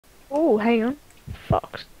Oh, hang on.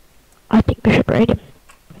 Fox. I think we should raid him.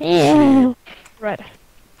 Yeah. Right.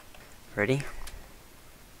 Ready?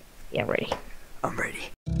 Yeah, ready. I'm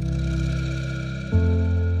ready.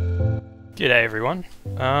 G'day everyone.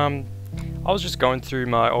 I was just going through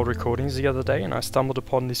my old recordings the other day and I stumbled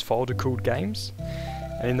upon this folder called Games.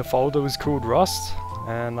 And in the folder was called Rust.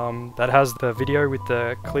 And that has the video with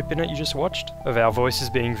the clip in it you just watched of our voices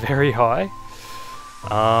being very high. It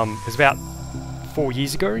was about 4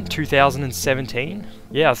 years ago in 2017.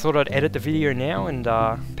 Yeah, I thought I'd edit the video now and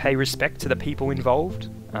pay respect to the people involved,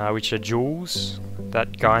 which are Julz,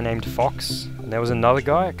 that guy named Fox, and there was another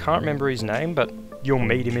guy, I can't remember his name, but you'll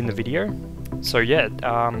meet him in the video. So yeah,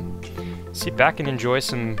 sit back and enjoy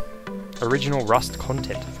some original Rust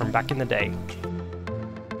content from back in the day.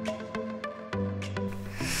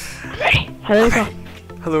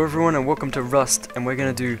 Hello everyone and welcome to Rust, and we're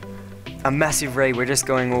gonna do a massive raid. We're just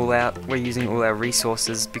going all out. We're using all our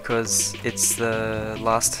resources because it's the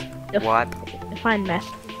last wipe. Define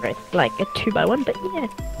massive, right? Like a 2x1, but yeah.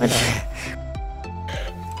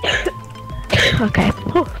 Okay.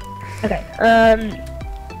 Okay.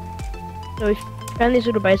 So we found this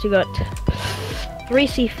little base. We got 3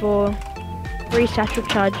 C4, 3 satchel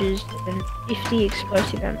charges, and 50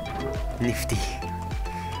 explosive ammo. Nifty.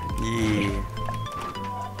 Yeah.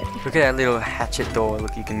 Look at that little hatchet door.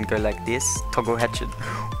 Look, you can go like this. Toggle hatchet.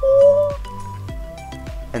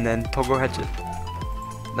 And then toggle hatchet.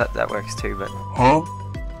 That works too, but... Huh?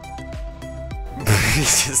 He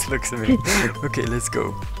just looks at me. Okay, let's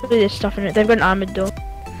go. Look at this stuff in it. They've got an armored door.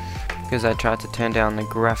 Because I tried to turn down the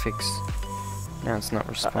graphics. Now it's not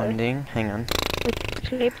responding. Hang on.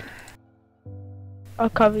 Clip. I'll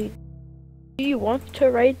cover you. Do you want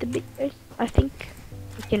to raid the big base? I think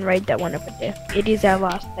we can raid that one over there. It is our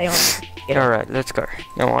last day on. Alright, let's go.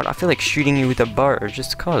 You know what? I feel like shooting you with a bow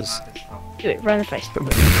just cause. Do it, right in the face.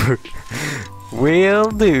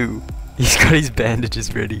 Will do. He's got his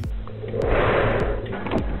bandages ready.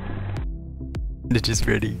 Bandages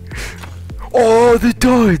ready. Oh, the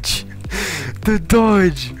dodge! The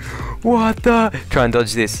dodge! What the? Try and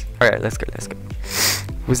dodge this. Alright, let's go, let's go.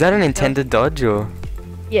 Was that an intended dodge or?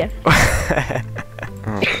 Yeah.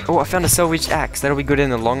 Oh, I found a salvaged axe. That'll be good in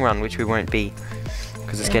the long run, which we won't be.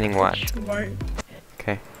 Because it's getting wiped.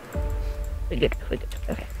 Okay. We're good, we're good.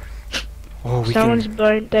 Okay. Oh, we Someone's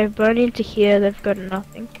blown, they've blown into here, they've got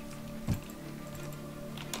nothing.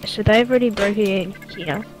 So they've already broken in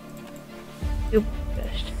here. You'll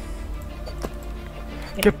first.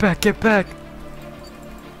 can... Get back, get back!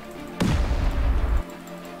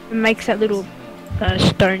 It makes that little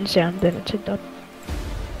stone sound, then it's a dot.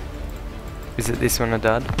 Is it this one a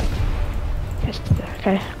dud? Yes,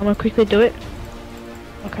 okay, I'm gonna quickly do it.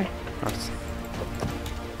 Okay. Nice.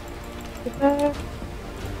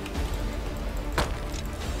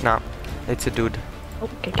 Nah, it's a dude. Oh,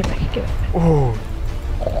 okay, get back, get back. Oh!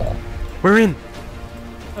 We're in!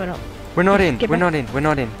 Oh no. We're not in, Get we're back. not in, we're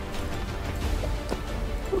not in.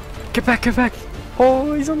 Get back, get back!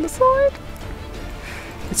 Oh, he's on the side!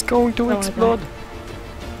 It's going to explode!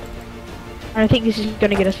 I don't think this is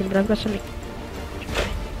gonna get us in, but I've got something.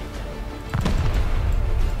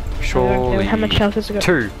 Surely. How much health has it got?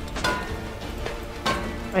 2.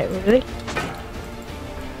 Wait, really?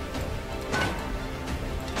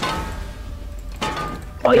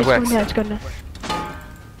 Oh, it's gone now, it's gone now.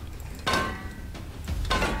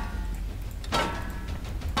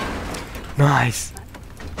 Nice!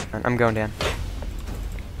 I'm going down.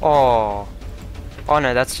 Oh! Oh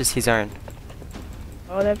no, that's just his own.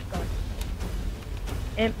 Oh, they've gone.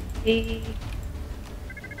 Empty.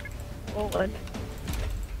 Forward.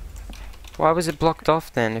 Why was it blocked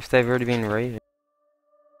off then, if they've already been raided?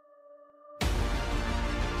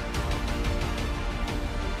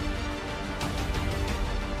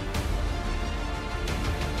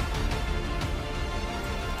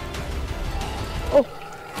 Oh!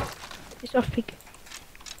 It's off peak.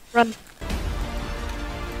 Run.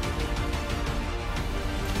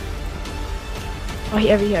 Oh,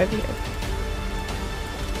 here, over here, over here.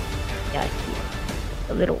 Yeah, I see it.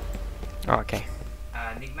 A little. Oh, okay.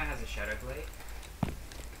 Enigma has a shadow blade.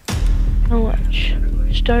 How much?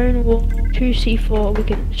 Stone wall, 2 C4, we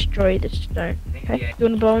can destroy the stone. Okay? Do you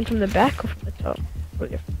want to blow in from the back or from the top?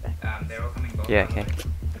 Probably from the back. They're all coming both. Yeah, okay.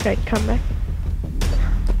 Okay, come back.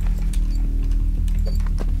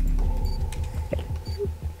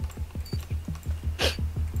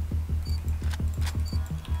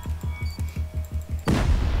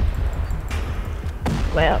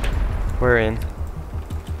 Loud. We're in.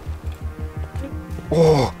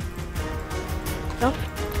 Oh! Stuff?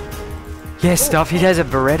 Yeah, stuff. He has a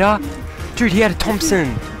Beretta. Dude, he had a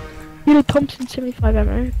Thompson. Get a Thompson 75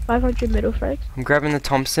 ammo, 500 metal frags. I'm grabbing the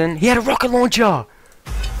Thompson. He had a rocket launcher!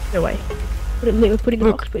 No way. Put it in the box.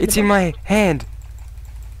 Look, it's in my hand.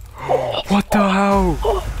 What the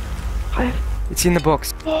hell? It's in the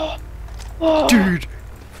box. Dude,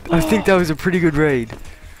 I think that was a pretty good raid.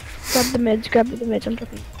 Grab the meds, I'm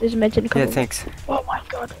dropping. There's meds in the cupboard. Yeah, thanks. Oh my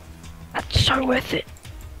god. That's so worth it.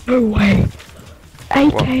 No way.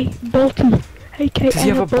 AK, bolty. AK, Does he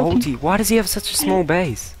have a bolty? bolty? Why does he have such a small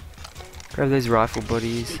base? Grab those rifle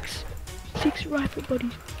bodies. Six rifle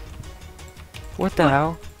bodies. What the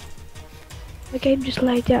hell? The game just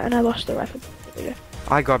lagged out and I lost the rifle. There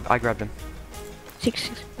we go. I grabbed them.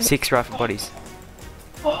 Six rifle bodies.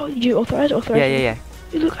 Oh, did you authorize? Yeah.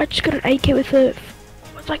 Hey, look, I just got an AK with a,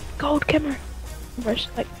 what's like gold camera.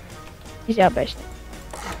 Like, he's our base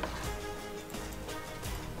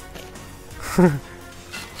now.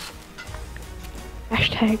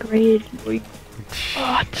 Hashtag rated.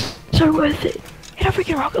 Oh, it's so worth it. Get a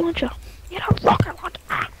freaking rocket launcher. Get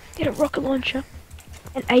a rocket launcher.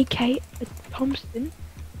 An AK, a Thompson.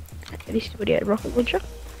 At least what he had, a rocket launcher.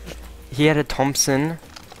 He had a Thompson.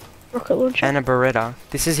 Rocket launcher. And a Beretta.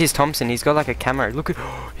 This is his Thompson. He's got like a camo. Look at.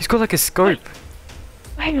 He's got like a scope.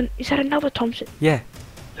 Wait, hang on. Is that another Thompson? Yeah.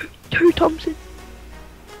 Two Thompson.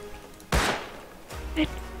 And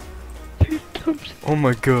two Thompson. Oh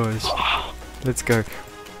my gosh. Let's go.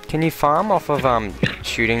 Can you farm off of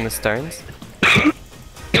shooting the stones?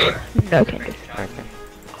 No, can't do. Okay.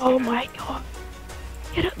 Oh my god.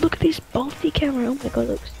 Look at this bolty camera. Oh my god,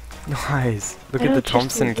 looks. Nice. Look at the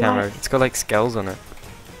Thompson camera. It's got like scales on it.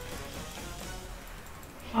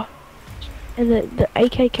 Oh. And the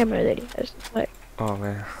AK camera that he has, like. Oh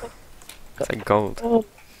man. It's like gold. Oh.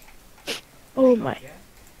 Oh my.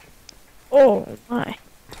 Oh my.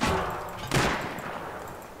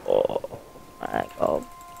 Oh my god.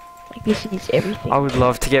 Like this is everything. I would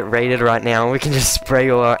love to get raided right now. We can just spray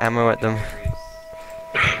all our ammo at them.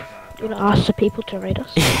 You wanna ask the people to raid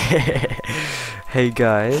us? Hey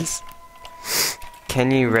guys. Can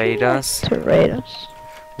you raid us? To raid us.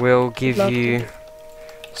 We'll give you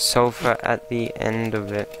sulfur at the end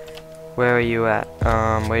of it. Where are you at?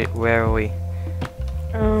 Wait, where are we?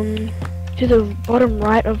 To the bottom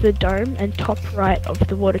right of the dome and top right of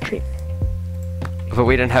the water treatment. But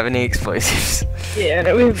we don't have any explosives. Yeah,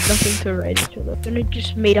 no, we have nothing to raid each other. Gonna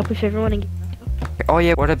just meet up with everyone and get Oh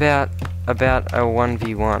yeah, what about a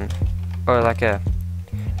 1v1? Or like a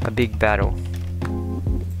big battle.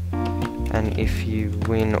 And if you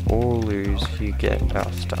win or lose, you get our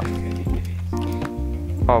stuff.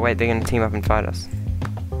 Oh wait, they're gonna team up and fight us.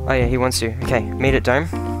 Oh yeah, he wants to. Okay, meet at Dome.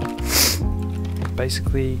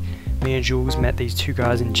 Basically, me and Julz met these two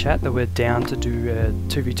guys in chat that were down to do a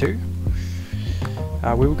 2v2.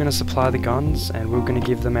 We were going to supply the guns and we were going to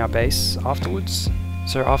give them our base afterwards.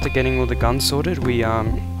 So after getting all the guns sorted, we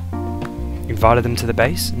invited them to the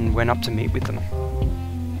base and went up to meet with them.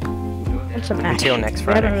 Until next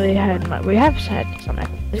Friday. We haven't really had much. We have had some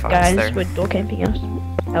action. These guys were door camping us.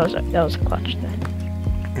 That was clutch though.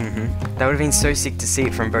 That would have been so sick to see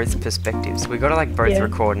it from both perspectives. We gotta like both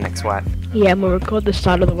record next wipe. Yeah, and we'll record the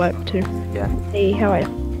start of the wipe too. Yeah. Hey, how are you?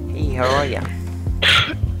 Hey, how are ya?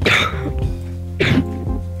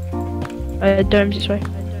 Dome's this way.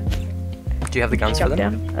 Do you have the guns for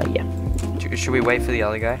them? Down. Yeah. Should we wait for the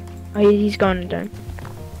other guy? Oh, he's gone to Dome.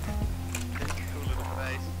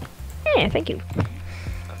 Yeah, thank you.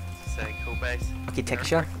 Say cool base.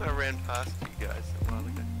 Architecture? I ran past you guys a while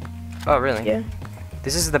ago. Oh really? Yeah.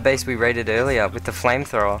 This is the base we raided earlier with the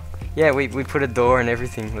flamethrower. Yeah, we put a door and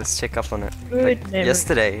everything. Let's check up on it. Good Like, memory.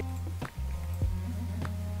 yesterday.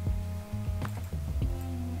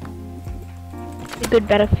 A good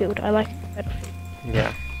battlefield. I like battlefield.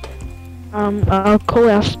 Yeah. I'll call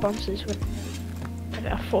our sponsors when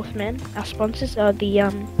our fourth man. Our sponsors are the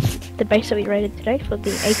base that we raided today for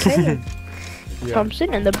the AK, and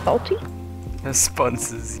Thompson, and the bolty. Our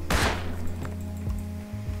sponsors.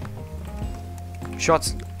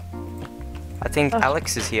 Shots. I think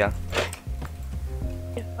Alex is here.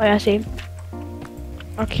 Oh, yeah, I see him.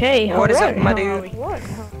 Okay, What is alright, up, my how are dude?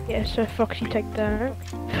 we? Yeah, so Fox, you take that.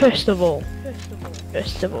 First of all,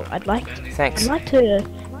 I'd like Thanks. to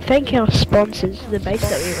thank our sponsors, the base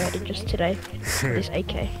that we raided just today, for this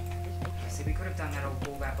AK. See, we could have done that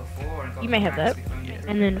all that before and got You may have that.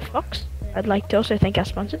 And then Fox, I'd like to also thank our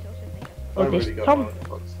sponsors. For this Tom.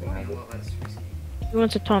 Well, that's risky. Who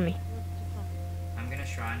wants a Tommy? I'm gonna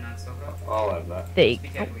shrine that soccer. I'll have that. There you Be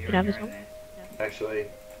go. careful, You you're can have this right one. there. Actually,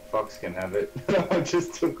 Fox can have it. I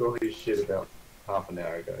just took all his shit about half an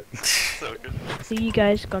hour ago. So good. So you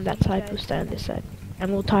guys go on that side, we'll stay on this side.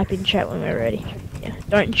 And we'll type in chat when we're ready. Yeah,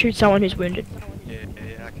 don't shoot someone who's wounded. Yeah,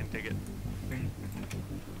 I can dig it.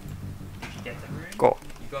 you get the rune? Go.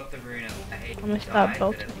 You got the rune at 8. I'm gonna start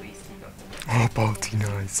bolting. But at least you got the Oh, bolty,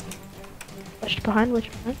 nice. Watch behind, watch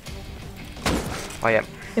behind. Oh, yeah.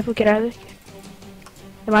 Careful, get out of there.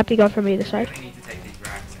 There might be gone from either side. You really need to take these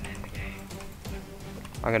racks and end the game.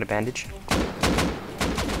 I got a bandage.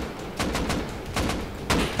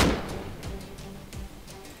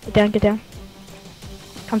 Get down, get down.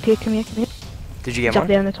 Come here, come here, come here. Did you get He's up one?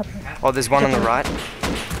 there on the top. Oh, there's one on the right.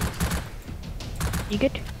 You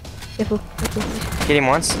good? Careful, careful. Hit him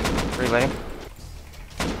once. Reloading.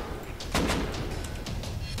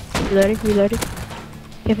 Reloading, reloading.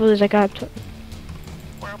 Careful, there's a guy up top.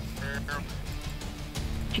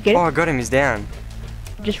 Did you get it? Oh, I got him. He's down.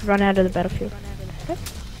 Just run out of the battlefield. Okay.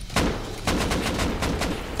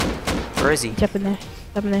 Where is he? He's up in there.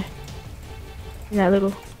 Up in there. In that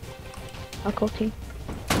little alcohol team.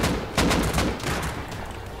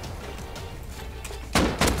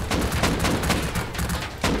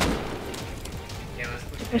 Yeah, let's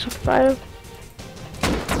push There's down. a fire.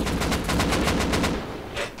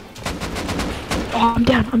 Oh, I'm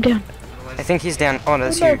down, I'm down. I think he's down. Oh,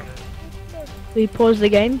 that's Oh, no. you. We pause the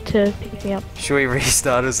game to pick me up. Should we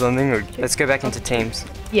restart or something? Or let's go back into teams.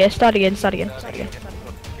 Yeah, start again, start again, start again.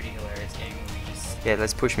 Pretty hilarious game where we just Yeah,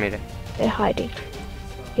 let's push meter. They're hiding.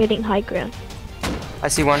 Getting high ground. I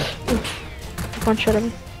see one. One shot at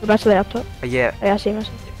me. We're about to lay up top. Oh, yeah. Oh, yeah, I see him.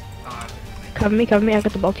 Cover me, I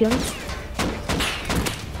got the bolty on us.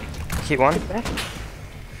 Hit one. Back.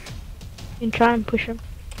 You can try and push him.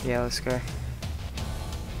 Yeah, let's go.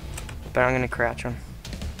 But I'm gonna crouch on.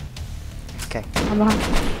 Okay. I'm behind.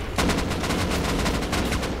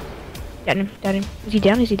 Down him. Is he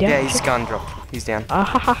down? Is he down? Yeah, his gun dropped. He's down. Ah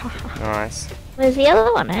ha ha ha. Nice. Where's the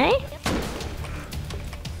other one, eh?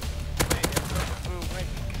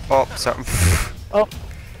 Oh, sorry. Oh.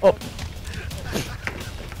 Oh.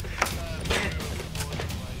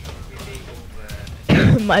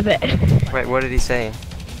 My bad. Wait, what did he say?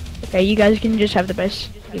 Okay, you guys can just have the base.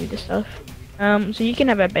 Give me the stuff. So you can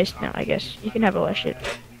have our base now, I guess. You can have all that shit.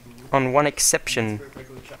 On one exception.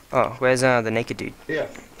 Oh, where's the naked dude? Yeah.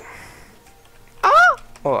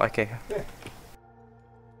 Oh, okay. Yeah.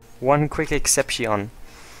 One quick exception.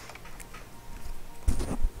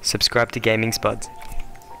 Subscribe to Gaming Spuds.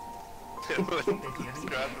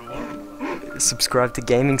 Subscribe to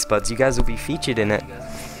Gaming Spuds. You guys will be featured in it.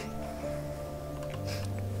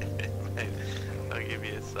 I'll give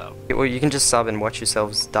you a sub. Well, you can just sub and watch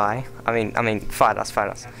yourselves die. I mean, fight us.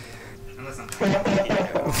 unless I'm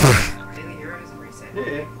Daily Heroes and reset.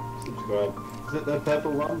 Yeah. Subscribe. Is it the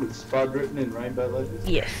purple one with Spud written in rainbow letters?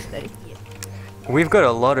 Yes, that is. We've got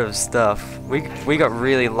a lot of stuff. We got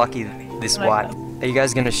really lucky this wipe. Are you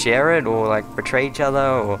guys gonna share it or like betray each other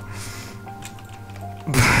or?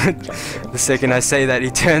 The second I say that, he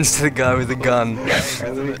turns to the guy with the gun.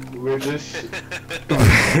 We're just...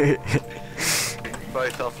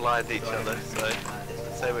 Both offline each other, so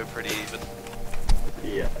I'd say we're pretty even.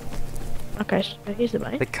 Yeah. Okay, so here's the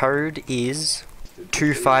money. The code is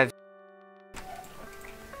 25.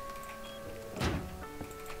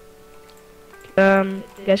 You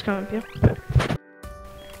guys come up here.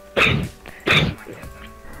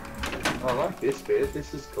 I like this bit.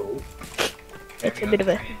 This is cool. It's a bit of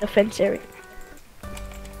a defense area.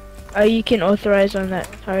 Oh, you can authorize on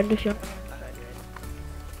that code if you want.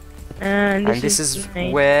 And This is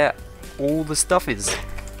the- where all the stuff is.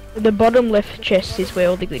 the bottom left chest is where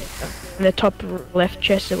all the guns are, and the top left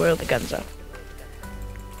chest is where all the guns are.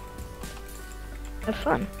 Have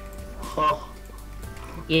fun. Oh,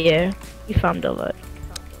 Yeah, we farmed a lot.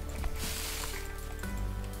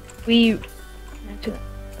 We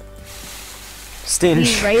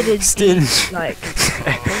Stinge. raided Stinge. the, like,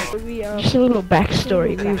 just a little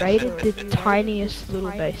backstory. We raided the tiniest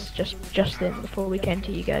little base just then before we came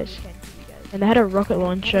to you guys, and they had a rocket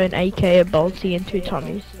launcher, an AK, a bolty, and 2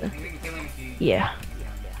 Tommies. So, yeah,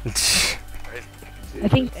 I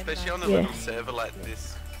think Especially on a yeah. little server like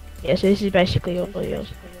this. Yeah. So this is basically all yours.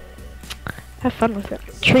 Have fun with it.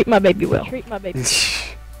 Treat my baby well.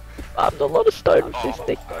 Farmed a lot of stone with this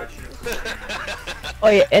thing. Oh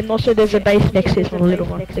yeah, and also there's a base next to this one, little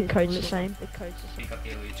one. The code's the same.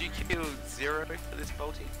 Did you kill 0 for this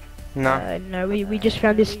bolty? No. No, we just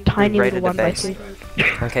found this tiny raided little the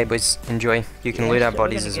 1x2. Okay, boys, enjoy. You can loot our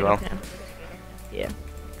bodies as well. Yeah.